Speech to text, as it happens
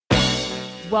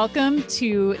Welcome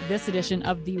to this edition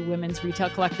of the Women's Retail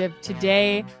Collective.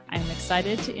 Today, I'm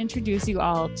excited to introduce you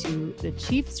all to the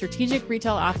Chief Strategic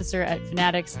Retail Officer at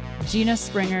Fanatics, Gina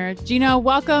Sprenger. Gina,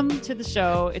 welcome to the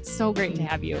show. It's so great to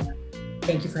have you.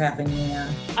 Thank you for having me.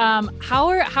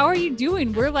 How are you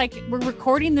doing? We're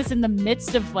recording this in the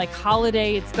midst of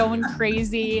holiday. It's going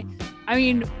crazy. I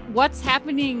mean, what's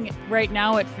happening right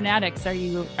now at Fanatics? Are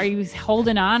you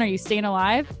holding on? Are you staying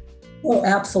alive? Oh,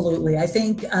 absolutely. I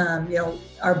think,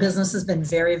 our business has been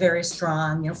very, very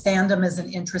strong. Fandom is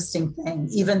an interesting thing,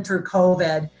 even through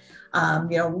COVID.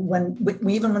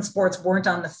 When sports weren't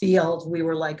on the field, we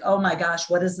were like, oh my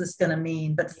gosh, what is this going to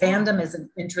mean? But fandom is an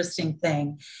interesting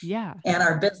thing. Yeah. And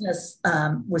our business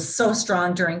was so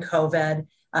strong during COVID,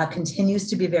 continues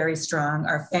to be very strong.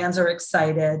 Our fans are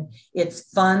excited.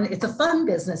 It's fun. It's a fun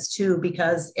business too,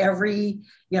 because every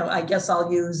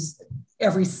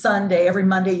Sunday, every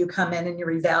Monday you come in and you're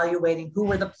evaluating who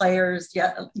were the players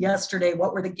yesterday,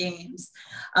 what were the games.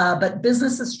 But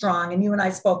business is strong. And you and I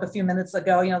spoke a few minutes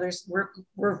ago,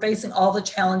 we're facing all the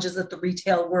challenges that the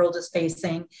retail world is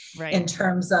facing in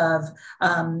terms of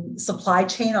supply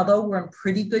chain, although we're in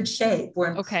pretty good shape.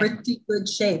 We're in pretty good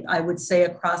shape, I would say,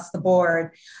 across the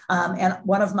board. And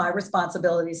one of my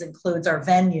responsibilities includes our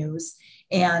venues.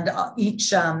 And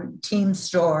each team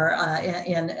store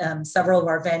in several of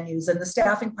our venues. And the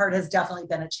staffing part has definitely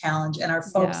been a challenge. And our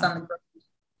folks on the ground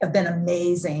have been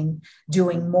amazing,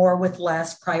 doing more with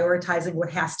less, prioritizing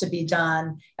what has to be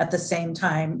done, at the same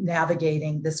time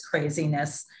navigating this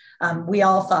craziness. We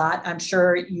all thought, I'm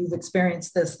sure you've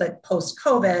experienced this, that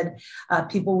post-COVID,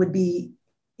 it'd be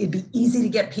easy to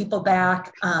get people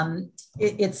back.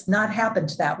 It's not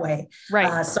happened that way.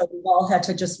 Right. So we all had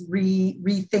to just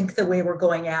rethink the way we're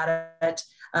going at it.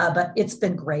 But it's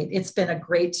been great. It's been a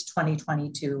great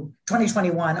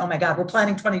 2021. Oh my God, we're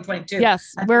planning 2022.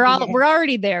 Yes, we're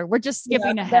already there. We're just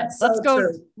skipping ahead. Let's go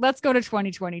to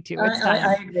 2022. It's time.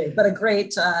 I agree. But a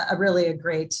really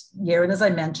great year. And as I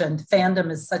mentioned,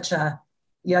 fandom is such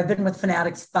I've been with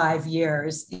Fanatics 5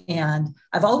 years, and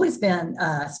I've always been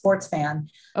a sports fan.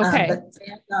 Okay. But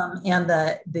fandom and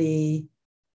the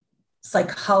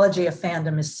psychology of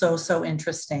fandom is so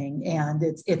interesting, and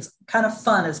it's kind of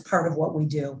fun as part of what we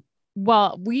do.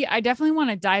 Well, I definitely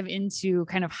want to dive into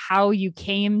kind of how you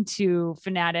came to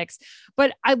Fanatics,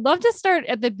 but I'd love to start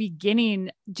at the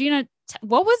beginning. Gina,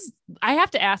 I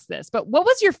have to ask this, but what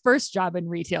was your first job in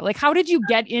retail? How did you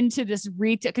get into this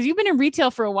retail? Because you've been in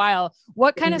retail for a while.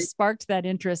 What kind of sparked that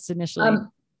interest initially?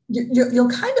 You'll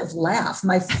kind of laugh.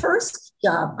 My first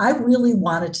job, I really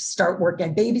wanted to start working.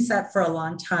 I babysat for a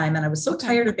long time, and I was so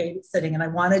tired of babysitting, and I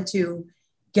wanted to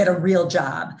get a real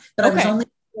job, but I was only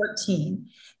 14.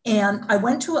 And I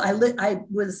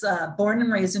was born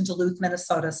and raised in Duluth,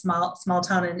 Minnesota, small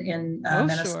town in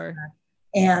Minnesota. Sure.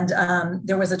 And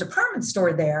there was a department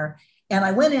store there. And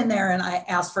I went in there and I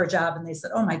asked for a job, and they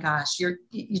said, oh my gosh, you're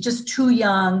just too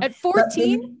young. At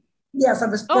 14? Yes, I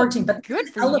was 14, but good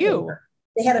for you.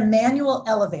 They had a manual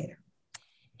elevator,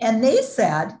 and they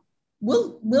said,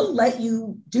 we'll let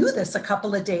you do this a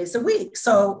couple of days a week.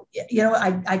 So,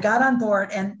 I got on board,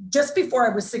 and just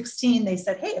before I was 16, they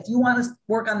said, hey, if you want to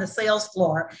work on the sales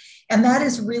floor. And that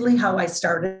is really how I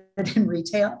started in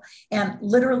retail. And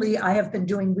literally I have been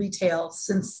doing retail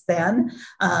since then,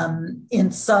 in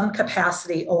some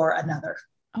capacity or another.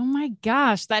 Oh my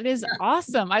gosh, that is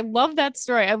awesome. I love that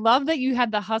story. I love that you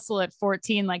had the hustle at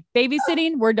 14,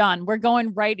 babysitting, we're done. We're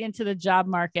going right into the job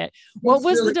market. What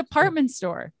was the department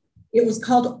store? It was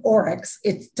called Oryx.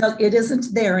 It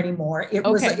isn't there anymore. It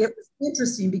was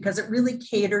interesting because it really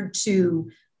catered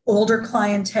to older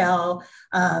clientele,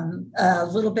 a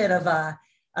little bit of a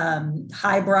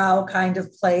highbrow kind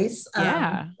of place. They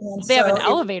have an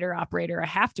elevator operator. I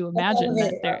have to imagine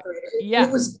that there.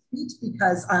 It was great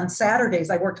because on Saturdays,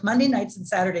 I worked Monday nights and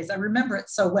Saturdays. I remember it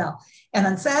so well. And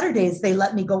on Saturdays, they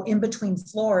let me go in between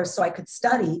floors so I could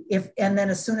study. And then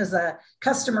as soon as a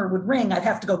customer would ring, I'd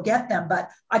have to go get them, but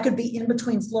I could be in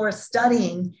between floors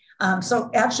studying. So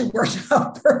it actually worked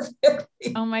out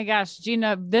perfectly. Oh my gosh,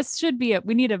 Gina, this should be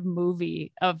we need a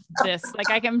movie of this.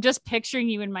 I'm just picturing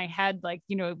you in my head,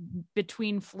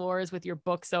 between floors with your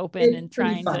books open and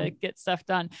trying to get stuff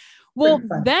done. Well,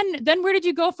 then where did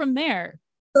you go from there?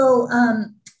 So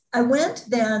I went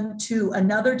then to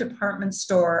another department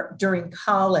store during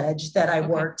college that I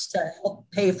worked to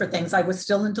help pay for things. I was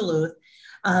still in Duluth,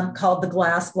 called the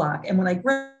Glass Block. And when I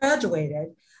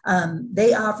graduated,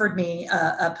 they offered me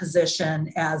a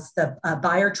position as the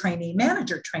buyer trainee,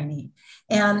 manager trainee.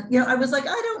 And, I was like,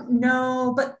 I don't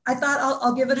know, but I thought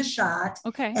I'll give it a shot.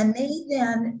 Okay. And they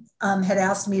then had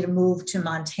asked me to move to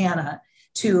Montana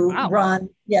to Wow. run,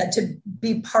 to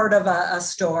be part of a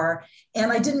store.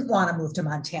 And I didn't want to move to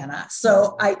Montana.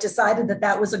 So I decided that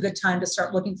that was a good time to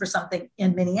start looking for something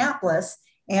in Minneapolis.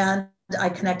 And I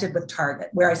connected with Target,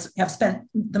 where I have spent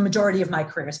the majority of my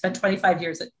career. I spent 25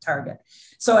 years at Target.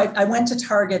 So I went to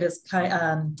Target as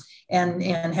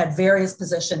and had various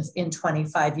positions in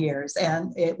 25 years.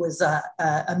 And it was a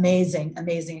amazing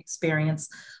experience.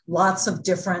 Lots of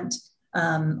different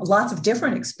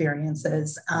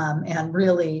experiences. And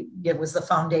really, it was the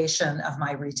foundation of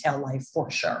my retail life for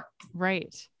sure.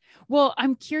 Right. Well,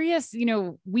 I'm curious,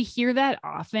 we hear that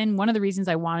often. One of the reasons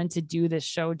I wanted to do this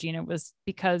show, Gina, was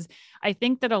because I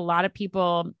think that a lot of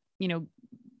people,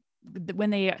 when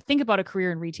they think about a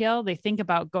career in retail, they think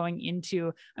about going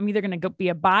into, I'm either going to be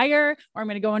a buyer or I'm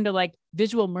going to go into like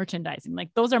visual merchandising. Like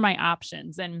those are my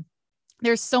options. And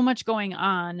there's so much going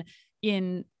on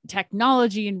in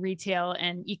technology and retail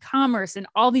and e-commerce and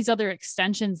all these other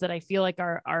extensions that I feel like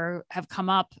have come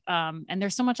up. And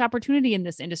there's so much opportunity in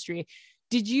this industry.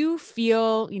 Did you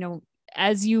feel,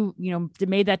 as you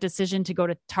made that decision to go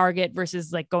to Target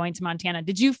versus like going to Montana,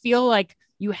 did you feel like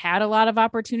you had a lot of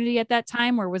opportunity at that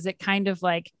time, or was it kind of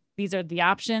like, these are the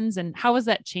options? And how has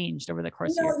that changed over the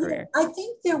course of your career? I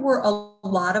think there were a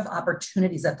lot of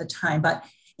opportunities at the time, but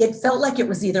it felt like it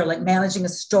was either like managing a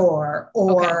store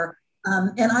or,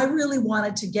 and I really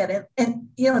wanted to get it. And,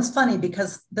 it's funny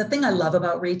because the thing I love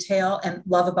about retail and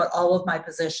love about all of my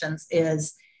positions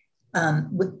is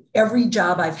with every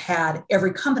job I've had,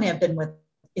 every company I've been with,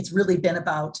 it's really been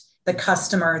about the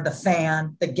customer, the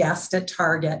fan, the guest at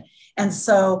Target. And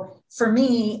so for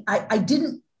me, I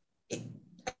didn't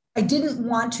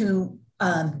want to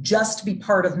just be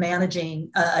part of managing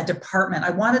a department.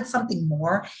 I wanted something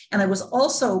more. And I was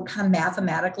also kind of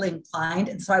mathematically inclined.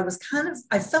 And so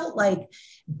I felt like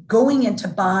going into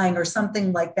buying or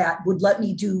something like that would let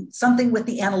me do something with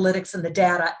the analytics and the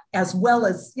data, as well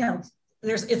as,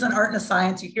 it's an art and a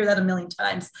science. You hear that a million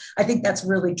times. I think that's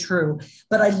really true.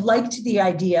 But I liked the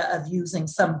idea of using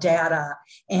some data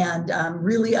and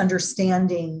really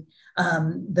understanding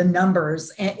the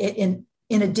numbers in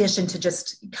addition to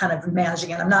just kind of managing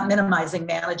it. I'm not minimizing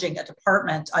managing a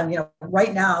department.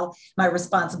 Right now, my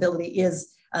responsibility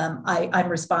is I'm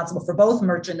responsible for both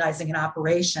merchandising and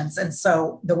operations. And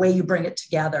so the way you bring it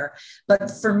together.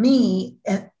 But for me,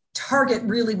 Target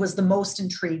really was the most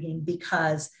intriguing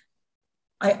because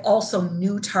I also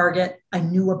knew Target. I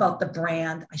knew about the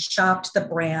brand. I shopped the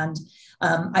brand.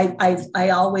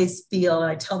 I always feel, and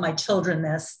I tell my children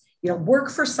this, work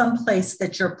for some place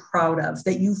that you're proud of,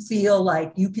 that you feel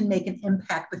like you can make an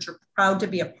impact, but you're proud to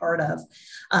be a part of,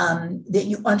 that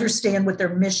you understand what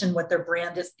their mission, what their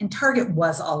brand is. And Target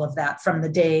was all of that from the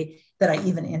day that I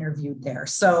even interviewed there.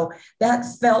 So that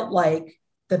felt like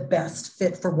the best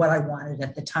fit for what I wanted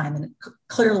at the time. And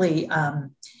clearly,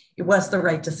 it was the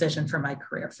right decision for my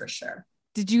career for sure.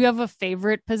 Did you have a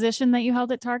favorite position that you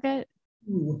held at Target?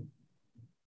 Ooh,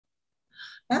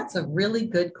 that's a really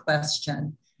good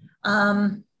question.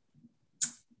 I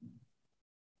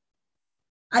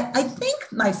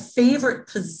think my favorite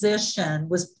position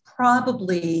was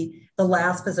probably the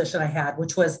last position I had,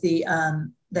 which was the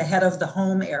head of the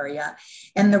home area.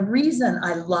 And the reason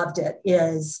I loved it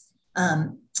is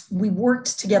we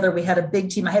worked together. We had a big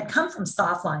team. I had come from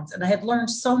Softlines and I had learned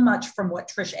so much from what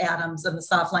Trish Adams and the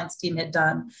Softlines team had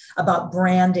done about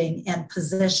branding and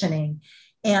positioning.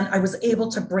 And I was able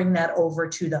to bring that over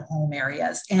to the home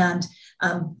areas and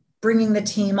bringing the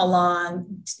team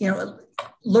along,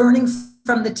 learning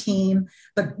from the team,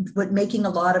 but making a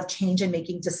lot of change and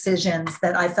making decisions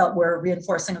that I felt were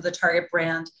reinforcing of the Target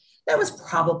brand. That was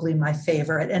probably my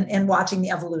favorite, and watching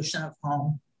the evolution of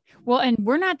home. Well, and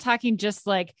we're not talking just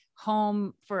like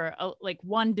home for like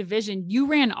one division. You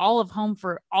ran all of home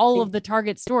for all of the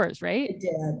Target stores, right?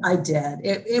 I did.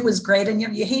 It was great. And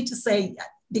you hate to say,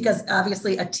 because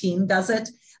obviously a team does it,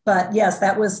 but yes,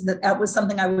 that was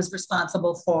something I was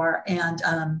responsible for.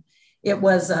 And it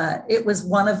was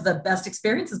one of the best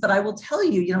experiences. But I will tell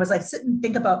you, as I sit and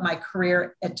think about my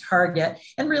career at Target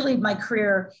and really my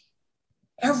career,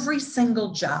 every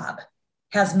single job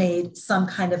has made some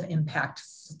kind of impact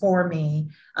for me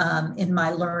in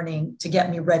my learning to get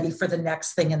me ready for the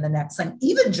next thing and the next thing.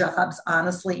 Even jobs,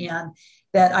 honestly, Anne,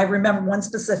 that I remember one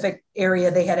specific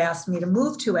area they had asked me to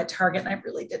move to at Target, and I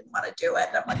really didn't want to do it.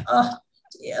 And I'm like, oh,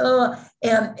 yeah.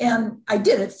 And I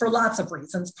did it for lots of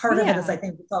reasons. Part of it is I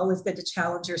think it's always good to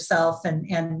challenge yourself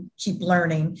and keep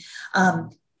learning.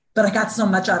 But I got so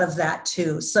much out of that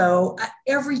too. So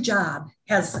every job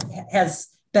has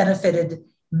benefited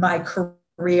my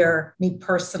career, me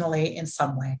personally, in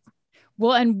some way.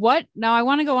 Well, and now I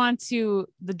want to go on to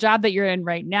the job that you're in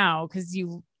right now, because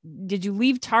you did you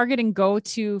leave Target and go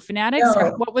to Fanatics?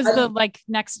 Or No, what was the like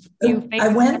next few I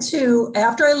phases? went to,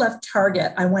 after I left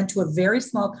Target, I went to a very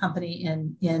small company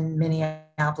in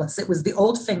Minneapolis. It was the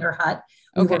old Finger Hut.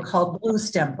 We Okay. were called Blue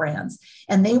Stem Brands,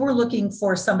 and they were looking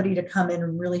for somebody to come in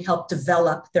and really help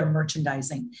develop their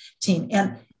merchandising team.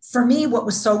 And for me, what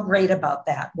was so great about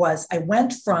that was I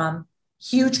went from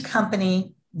huge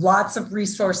company, lots of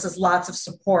resources, lots of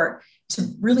support,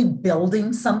 to really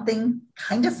building something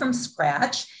kind of from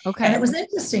scratch. Okay. And it was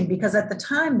interesting because at the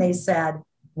time they said,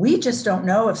 we just don't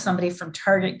know if somebody from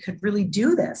Target could really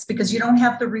do this because you don't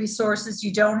have the resources,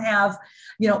 you don't have,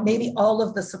 maybe all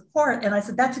of the support. And I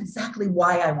said, that's exactly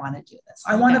why I want to do this.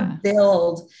 I want to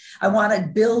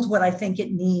build what I think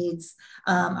it needs.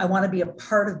 I want to be a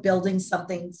part of building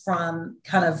something from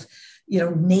kind of,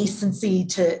 nascency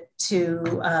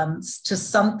to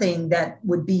something that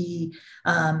would be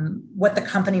what the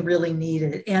company really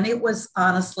needed. And it was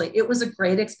a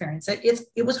great experience.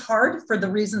 It was hard for the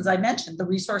reasons I mentioned. The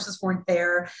resources weren't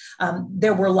there.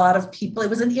 There were a lot of people. It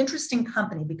was an interesting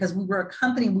company because we were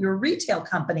a retail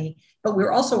company, but we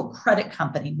were also a credit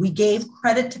company. We gave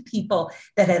credit to people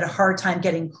that had a hard time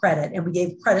getting credit, and we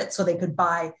gave credit so they could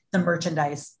buy the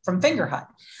merchandise from Finger Hut.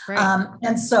 Right.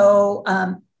 And so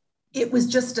it was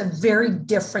just a very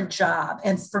different job.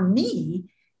 And for me,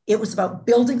 it was about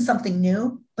building something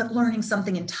new, but learning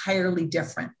something entirely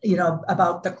different,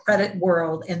 about the credit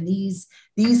world and these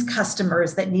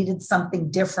customers that needed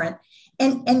something different.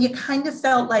 And you kind of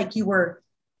felt like you were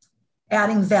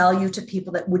adding value to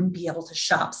people that wouldn't be able to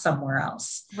shop somewhere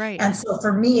else. Right. And so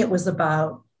for me, it was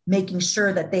about making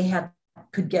sure that they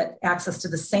could get access to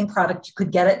the same product you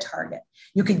could get at Target.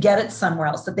 You could get it somewhere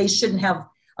else, that they shouldn't have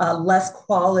less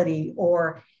quality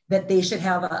or that they should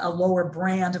have a lower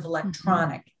brand of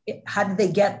electronic. How did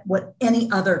they get what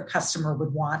any other customer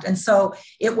would want? And so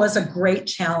it was a great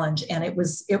challenge, and it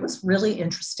was really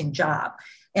interesting job.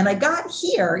 And I got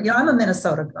here, I'm a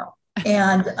Minnesota girl,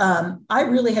 and I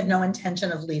really had no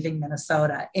intention of leaving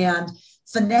Minnesota. And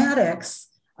Fanatics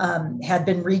had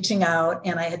been reaching out,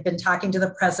 and I had been talking to the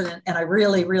president, and I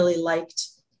really, really liked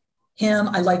him.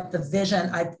 I liked the vision.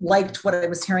 I liked what I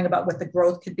was hearing about what the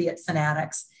growth could be at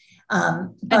Fanatics. But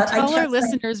and tell our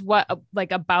listeners what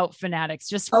about Fanatics,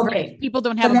 just okay. People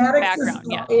don't have Fanatics a background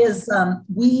yet.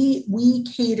 We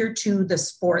cater to the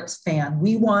sports fan.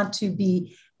 We want to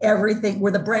be everything.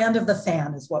 We're the brand of the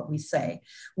fan is what we say.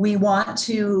 We want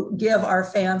to give our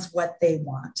fans what they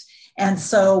want. And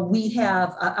so we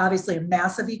have obviously a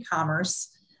massive e-commerce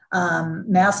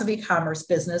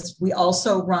business. We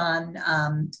also run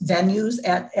venues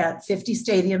at 50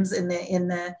 stadiums in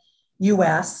the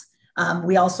US.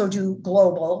 We also do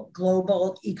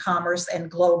global e-commerce and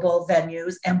global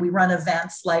venues, and we run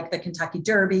events like the Kentucky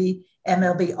Derby,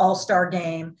 MLB All-Star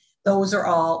Game. Those are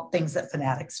all things that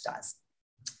Fanatics does.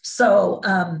 So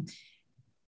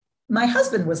my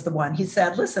husband was the one. He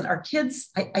said, listen, our kids,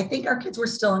 I think our kids were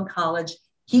still in college.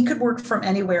 He could work from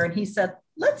anywhere. And he said,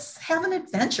 let's have an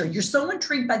adventure. You're so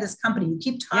intrigued by this company. You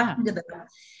keep talking to them.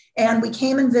 And we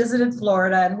came and visited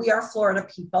Florida, and we are Florida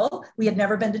people. We had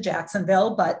never been to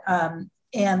Jacksonville, but,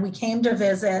 and we came to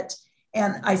visit,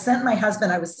 and I sent my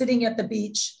husband, I was sitting at the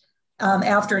beach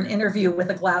after an interview with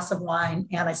a glass of wine,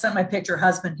 and I sent my picture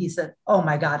husband. He said, oh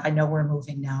my God, I know we're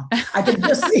moving now. I can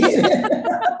just see it.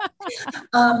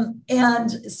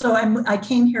 And so I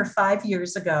came here 5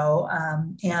 years ago,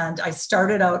 and I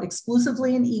started out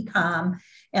exclusively in e-com,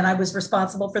 and I was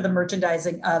responsible for the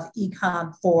merchandising of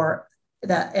e-com for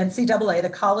the NCAA,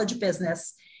 the college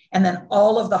business, and then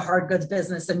all of the hard goods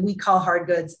business. And we call hard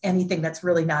goods anything that's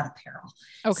really not apparel.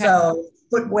 Okay. So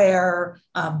footwear,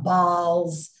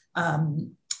 balls,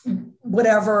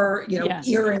 whatever,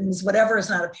 earrings, whatever is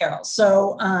not apparel.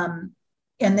 So, and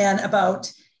then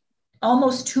about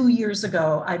almost 2 years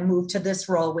ago, I moved to this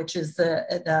role, which is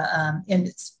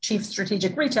the Chief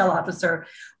Strategic Retail Officer,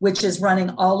 which is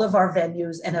running all of our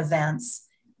venues and events,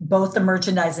 both the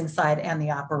merchandising side and the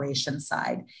operations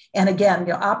side. And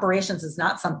again, operations is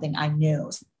not something I knew.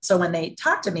 So when they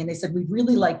talked to me and they said, we'd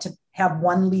really like to have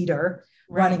one leader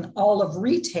running all of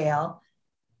retail,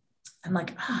 I'm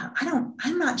like,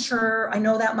 I'm not sure I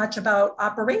know that much about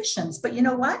operations, but you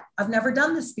know what? I've never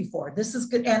done this before. This is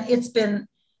good. And it's been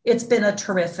a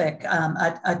terrific,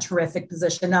 a terrific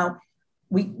position. Now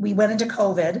we went into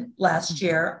COVID last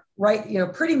year,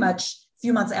 right? Pretty much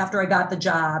few months after I got the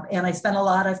job. And I spent a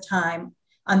lot of time,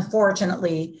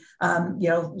 unfortunately,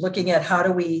 looking at how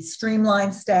do we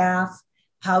streamline staff?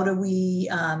 How do we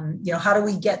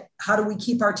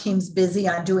keep our teams busy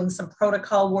on doing some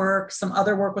protocol work, some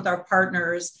other work with our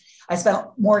partners? I spent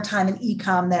more time in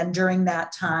e-com then during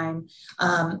that time.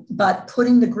 But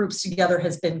putting the groups together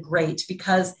has been great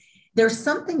because there's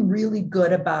something really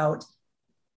good about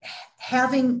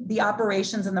having the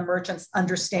operations and the merchants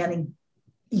understanding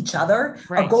each other.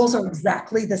 Right. Our goals are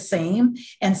exactly the same.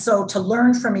 And so to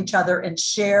learn from each other and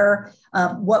share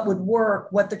what would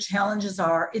work, what the challenges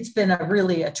are, it's been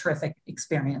a terrific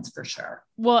experience for sure.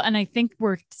 Well, and I think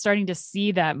we're starting to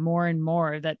see that more and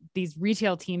more, that these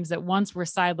retail teams that once were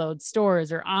siloed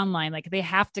stores or online, like they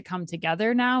have to come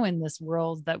together now in this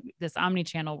world, that this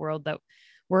omni-channel world that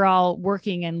we're all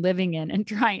working and living in, and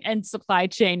trying, and supply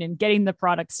chain and getting the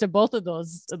products to both of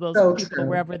those So people true.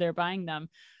 wherever they're buying them.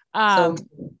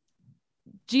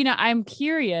 Gina, I'm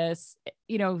curious,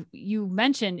 you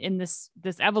mentioned in this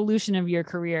evolution of your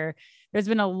career, there's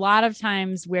been a lot of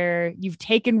times where you've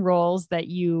taken roles that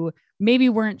you maybe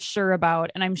weren't sure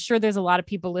about. And I'm sure there's a lot of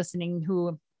people listening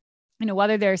who,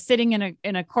 whether they're sitting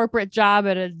in a corporate job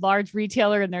at a large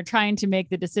retailer and they're trying to make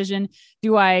the decision,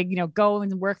 do I, go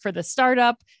and work for the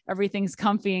startup? Everything's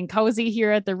comfy and cozy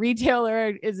here at the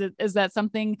retailer. Is that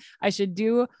something I should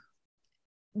do?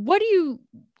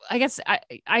 I guess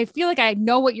I feel like I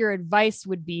know what your advice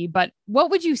would be, but what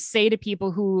would you say to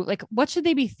people who, like, what should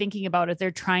they be thinking about as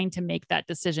they're trying to make that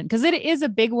decision? Because it is a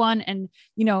big one. And,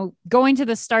 going to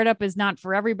the startup is not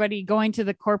for everybody. Going to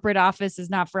the corporate office is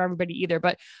not for everybody either.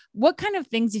 But what kind of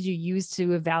things did you use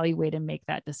to evaluate and make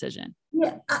that decision?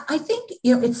 Yeah, I think,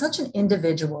 it's such an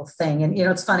individual thing. And,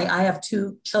 it's funny, I have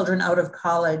 2 children out of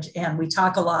college and we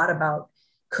talk a lot about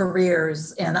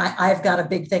careers. And I've got a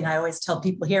big thing. I always tell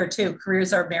people here too,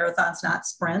 careers are marathons, not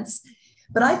sprints.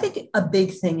 But I think a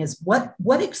big thing is what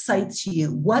excites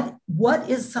you? What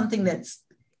is something that's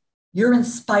you're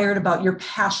inspired about, you're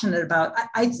passionate about?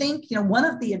 I think, one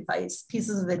of the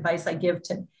pieces of advice I give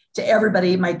to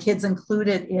everybody, my kids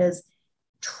included, is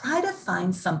try to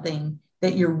find something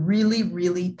that you're really,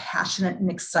 really passionate and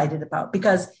excited about,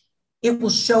 because it will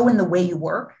show in the way you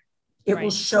work. It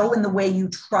will show in the way you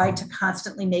try to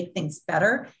constantly make things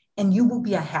better, and you will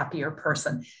be a happier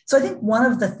person. So I think one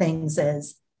of the things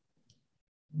is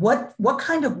what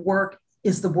kind of work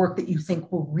is the work that you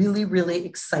think will really, really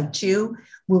excite you,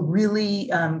 will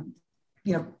really,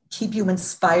 keep you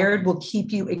inspired, will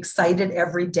keep you excited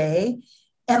every day.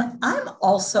 And I'm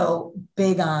also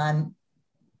big on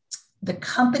the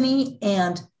company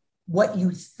and what you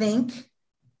think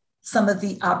some of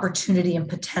the opportunity and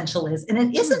potential is. And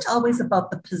it isn't always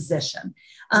about the position.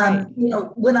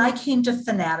 When I came to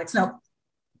Fanatics, now,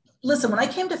 listen, when I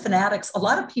came to Fanatics, a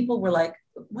lot of people were like,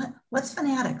 what's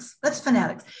Fanatics? What's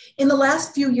Fanatics? In the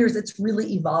last few years, it's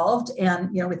really evolved, and,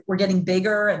 we're getting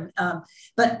bigger. And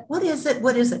but what is it?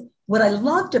 What is it? What I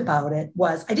loved about it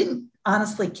was I didn't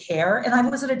honestly care. And I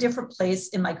was at a different place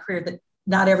in my career that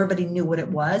not everybody knew what it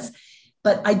was,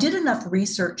 but I did enough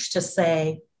research to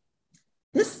say,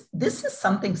 this is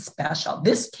something special.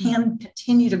 This can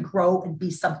continue to grow and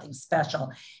be something special.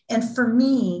 And for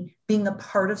me, being a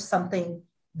part of something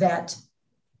that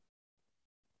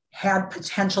had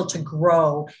potential to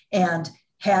grow and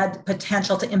had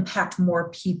potential to impact more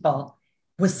people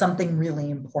was something really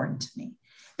important to me.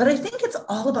 But I think it's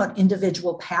all about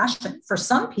individual passion. For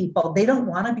some people, they don't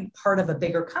want to be part of a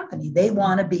bigger company. They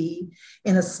want to be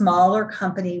in a smaller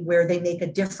company where they make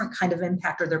a different kind of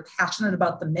impact, or they're passionate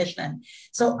about the mission.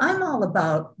 So I'm all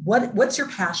about what's your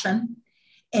passion?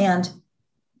 And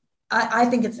I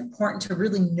think it's important to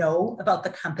really know about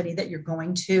the company that you're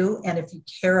going to. And if you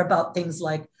care about things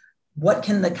like what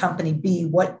can the company be,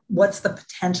 what's the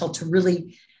potential to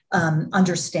really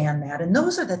understand that. And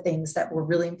those are the things that were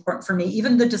really important for me.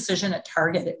 Even the decision at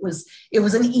Target, it was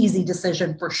an easy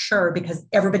decision for sure, because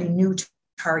everybody knew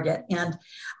Target, and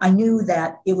I knew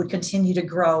that it would continue to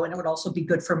grow and it would also be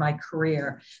good for my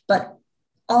career. But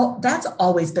that's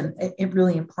always been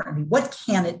really important to me. What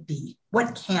can it be?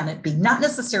 What can it be? Not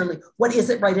necessarily what is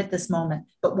it right at this moment,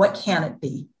 but what can it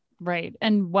be? Right.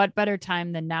 And what better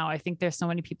time than now? I think there's so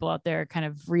many people out there kind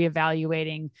of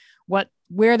reevaluating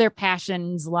where their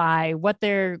passions lie, what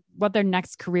their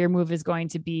next career move is going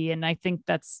to be. And I think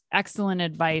that's excellent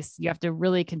advice. You have to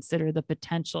really consider the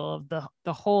potential of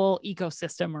the whole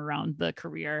ecosystem around the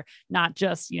career, not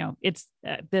just, it's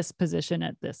this position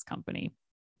at this company.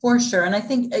 For sure. And I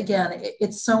think, again,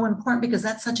 it's so important because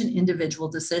that's such an individual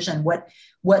decision. What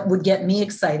would get me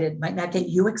excited might not get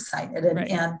you excited.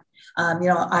 And,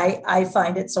 right. I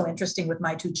find it so interesting with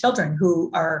my 2 children who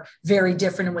are very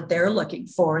different in what they're looking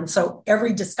for. And so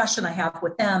every discussion I have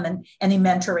with them and any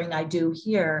mentoring I do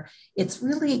here, it's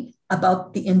really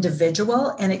about the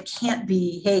individual. And it can't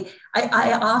be, hey,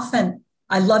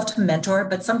 I love to mentor,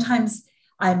 but sometimes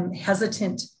I'm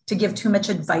hesitant to give too much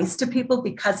advice to people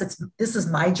because this is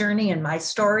my journey and my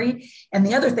story. And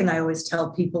the other thing I always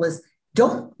tell people is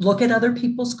don't look at other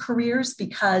people's careers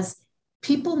because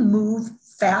people move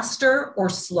faster or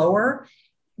slower.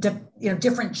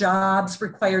 Different jobs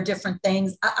require different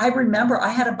things. I remember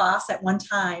I had a boss at one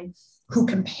time who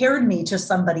compared me to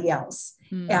somebody else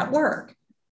at work.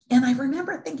 And I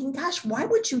remember thinking, gosh, why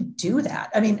would you do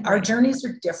that? I mean, our journeys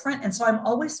are different. And so I'm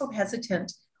always so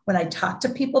hesitant when I talk to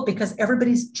people because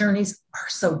everybody's journeys are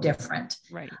so different.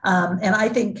 Right. And I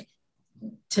think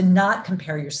to not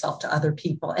compare yourself to other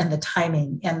people and the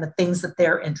timing and the things that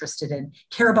they're interested in,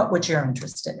 care about what you're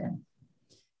interested in.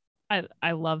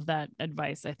 I love that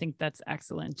advice. I think that's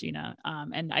excellent, Gina.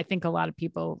 And I think a lot of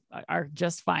people are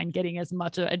just fine getting as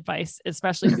much advice,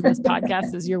 especially through this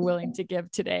podcast, as you're willing to give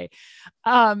today.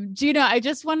 Gina, I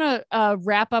just want to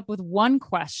wrap up with one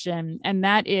question. And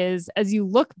that is, as you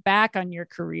look back on your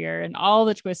career and all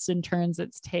the twists and turns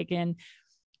it's taken,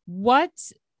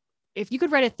 if you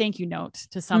could write a thank you note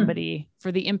to somebody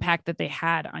for the impact that they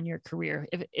had on your career,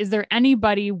 is there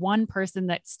anybody, one person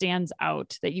that stands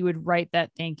out that you would write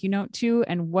that thank you note to?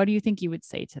 And what do you think you would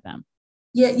say to them?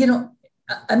 Yeah,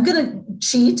 I'm going to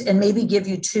cheat and maybe give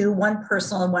you two, one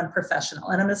personal and one professional.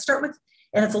 And I'm going to start with,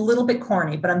 and it's a little bit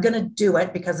corny, but I'm going to do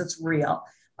it because it's real.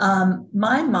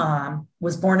 My mom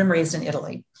was born and raised in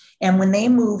Italy. And when they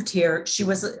moved here, she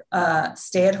was a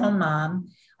stay-at-home mom,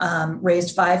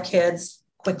 raised 5 kids,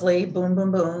 quickly, boom,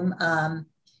 boom, boom.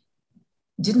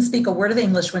 Didn't speak a word of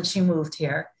English when she moved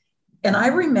here. And I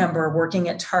remember working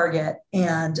at Target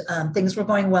and things were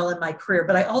going well in my career,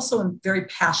 but I also am very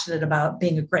passionate about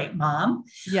being a great mom.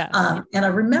 Yeah. And I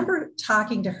remember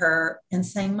talking to her and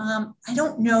saying, Mom, I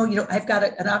don't know, I've got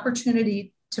an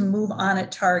opportunity to move on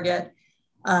at Target.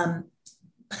 But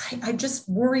I'm just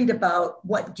worried about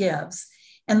what gives.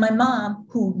 And my mom,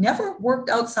 who never worked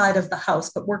outside of the house,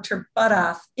 but worked her butt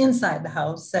off inside the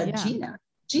house, said,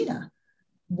 Gina,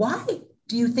 why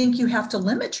do you think you have to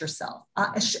limit yourself?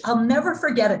 I'll never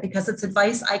forget it because it's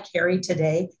advice I carry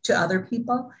today to other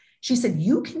people. She said,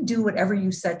 you can do whatever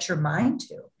you set your mind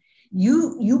to.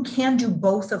 You can do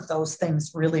both of those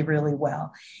things really, really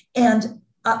well. And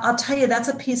I'll tell you, that's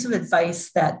a piece of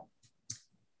advice that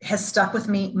has stuck with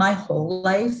me my whole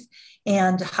life.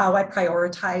 And how I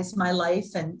prioritize my life.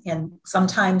 And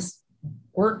sometimes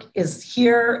work is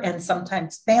here and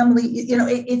sometimes family,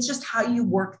 it's just how you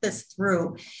work this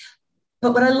through.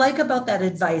 But what I like about that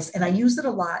advice, and I use it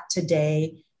a lot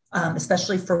today,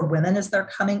 especially for women as they're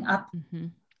coming up,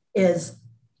 is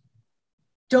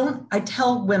I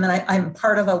tell women, I'm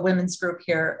part of a women's group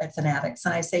here at Fanatics,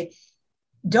 and I say,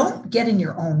 don't get in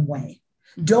your own way.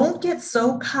 Don't get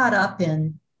so caught up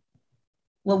in,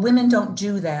 well, women don't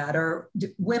do that, or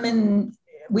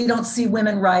we don't see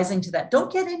women rising to that.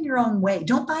 Don't get in your own way.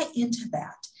 Don't buy into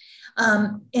that.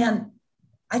 And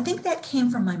I think that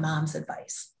came from my mom's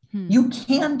advice. You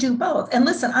can do both. And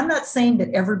listen, I'm not saying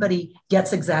that everybody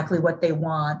gets exactly what they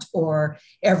want or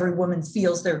every woman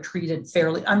feels they're treated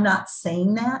fairly. I'm not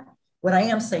saying that. What I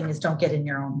am saying is don't get in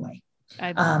your own way.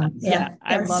 I love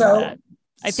that.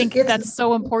 I think that's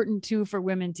so important too for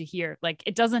women to hear. Like,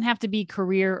 it doesn't have to be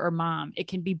career or mom. It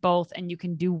can be both, and you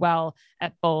can do well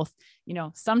at both.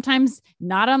 Sometimes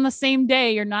not on the same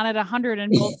day, you're not at 100 in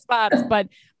both spots, but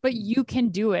you can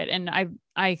do it. And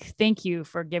I thank you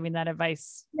for giving that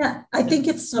advice. Yeah. I think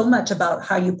it's so much about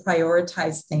how you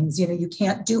prioritize things. You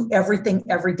can't do everything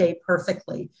every day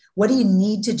perfectly. What do you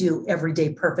need to do every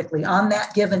day perfectly on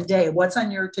that given day? What's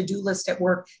on your to-do list at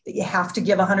work that you have to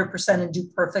give 100% and do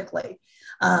perfectly?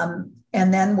 And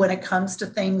then when it comes to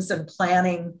things and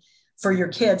planning for your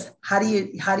kids, how do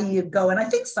you go? And I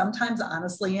think sometimes,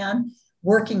 honestly, Ann,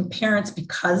 working parents,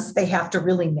 because they have to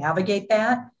really navigate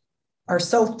that, are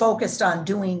so focused on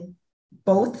doing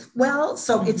both well.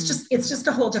 So it's just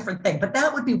a whole different thing. But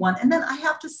that would be one. And then I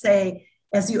have to say,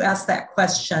 as you asked that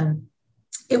question,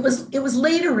 it was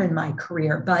later in my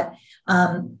career, but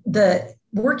the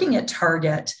working at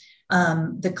Target,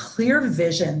 the clear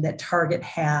vision that Target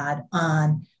had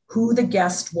on who the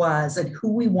guest was and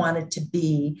who we wanted to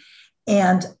be.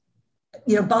 And,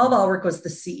 Bob Ulrich was the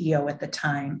CEO at the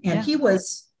time, and he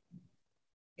was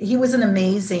an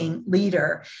amazing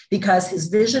leader because his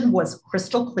vision was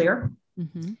crystal clear.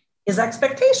 His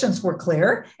expectations were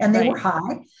clear and they were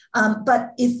high.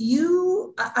 But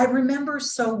I remember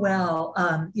so well,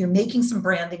 making some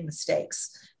branding mistakes,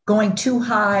 going too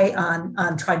high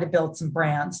on trying to build some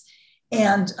brands.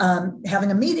 And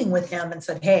having a meeting with him and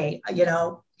said, hey,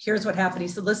 here's what happened. He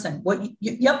said, listen,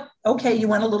 okay, you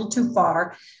went a little too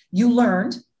far. You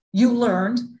learned,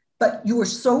 but you were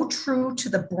so true to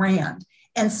the brand.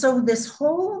 And so this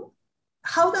whole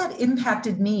how that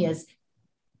impacted me is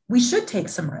we should take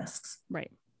some risks.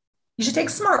 Right. You should take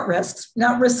smart risks,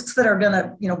 not risks that are going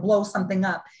to, blow something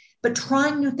up, but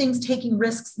trying new things, taking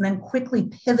risks, and then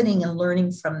quickly pivoting and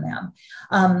learning from them.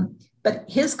 But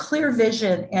his clear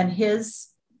vision and his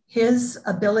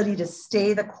ability to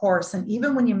stay the course. And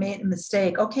even when you made a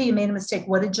mistake, okay, you made a mistake.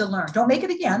 What did you learn? Don't make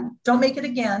it again. Don't make it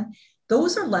again.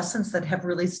 Those are lessons that have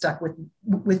really stuck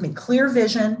with me. Clear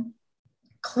vision,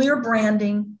 clear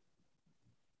branding,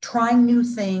 trying new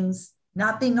things,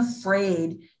 not being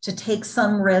afraid to take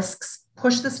some risks,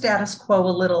 push the status quo a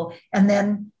little, and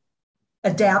then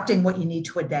adapting what you need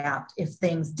to adapt if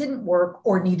things didn't work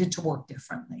or needed to work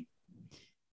differently.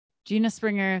 Gina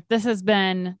Sprenger, this has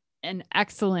been an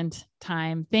excellent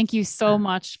time. Thank you so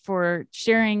much for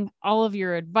sharing all of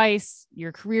your advice,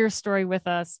 your career story with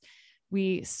us.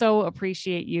 We so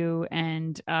appreciate you.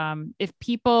 And if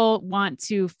people want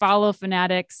to follow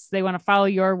Fanatics, they want to follow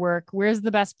your work, where's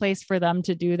the best place for them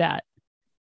to do that?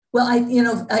 Well,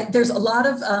 there's a lot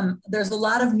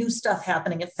of new stuff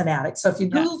happening at Fanatics. So if you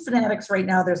Google Fanatics right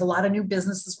now, there's a lot of new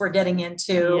businesses we're getting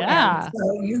into. Yeah. And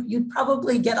so you'd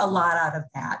probably get a lot out of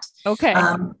that. Okay.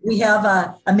 We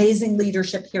have amazing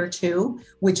leadership here too,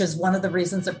 which is one of the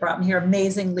reasons that brought me here.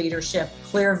 Amazing leadership,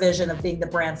 clear vision of being the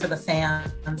brand for the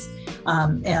fans.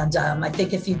 I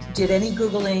think if you did any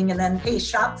Googling and then, hey,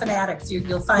 shop Fanatics,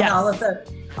 you'll find all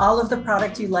of the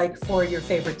product you like for your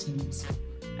favorite teams.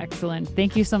 Excellent.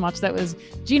 Thank you so much. That was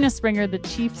Gina Sprenger, the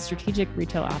Chief Strategic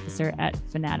Retail Officer at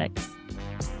Fanatics.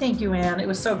 Thank you, Ann. It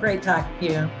was so great talking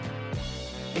to you.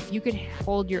 If you could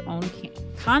hold your own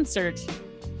concert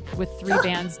with 3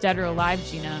 bands, dead or alive,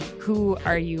 Gina, who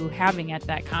are you having at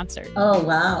that concert? Oh,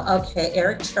 wow. Okay.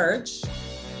 Eric Church.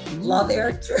 Love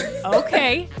Eric Church.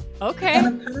 Okay.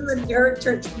 I'm kind of an Eric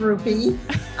Church groupie.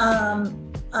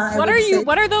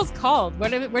 What are those called?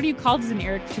 What are you called as an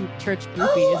Eric Church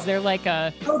groupie? Is there like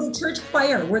a... Oh, the church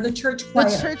choir. We're the church choir.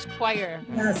 The church choir.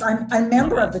 Yes, I'm a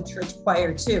member of the church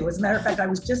choir too. As a matter of fact, I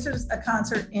was just at a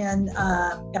concert in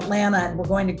Atlanta, and we're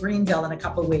going to Greenville in a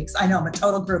couple of weeks. I know, I'm a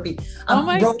total groupie. Oh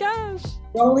my gosh.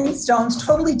 Rolling Stones,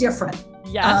 totally different.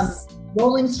 Yes.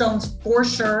 Rolling Stones for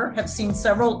sure. Have seen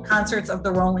several concerts of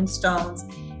the Rolling Stones.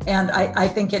 And I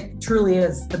think it truly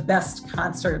is the best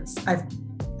concerts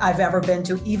I've ever been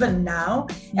to, even now.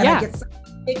 And I get such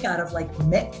a kick out of like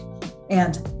Mick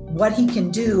and what he can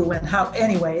do and how.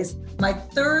 Anyways, my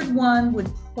third one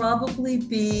would probably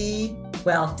be,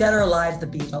 well, dead or alive, the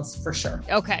Beatles for sure.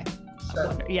 Okay.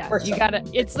 Sure. Yeah, for you sure. gotta.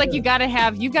 It's like you've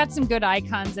got some good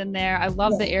icons in there. I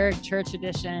love the Eric Church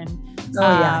edition. Oh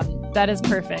yeah, that is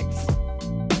perfect.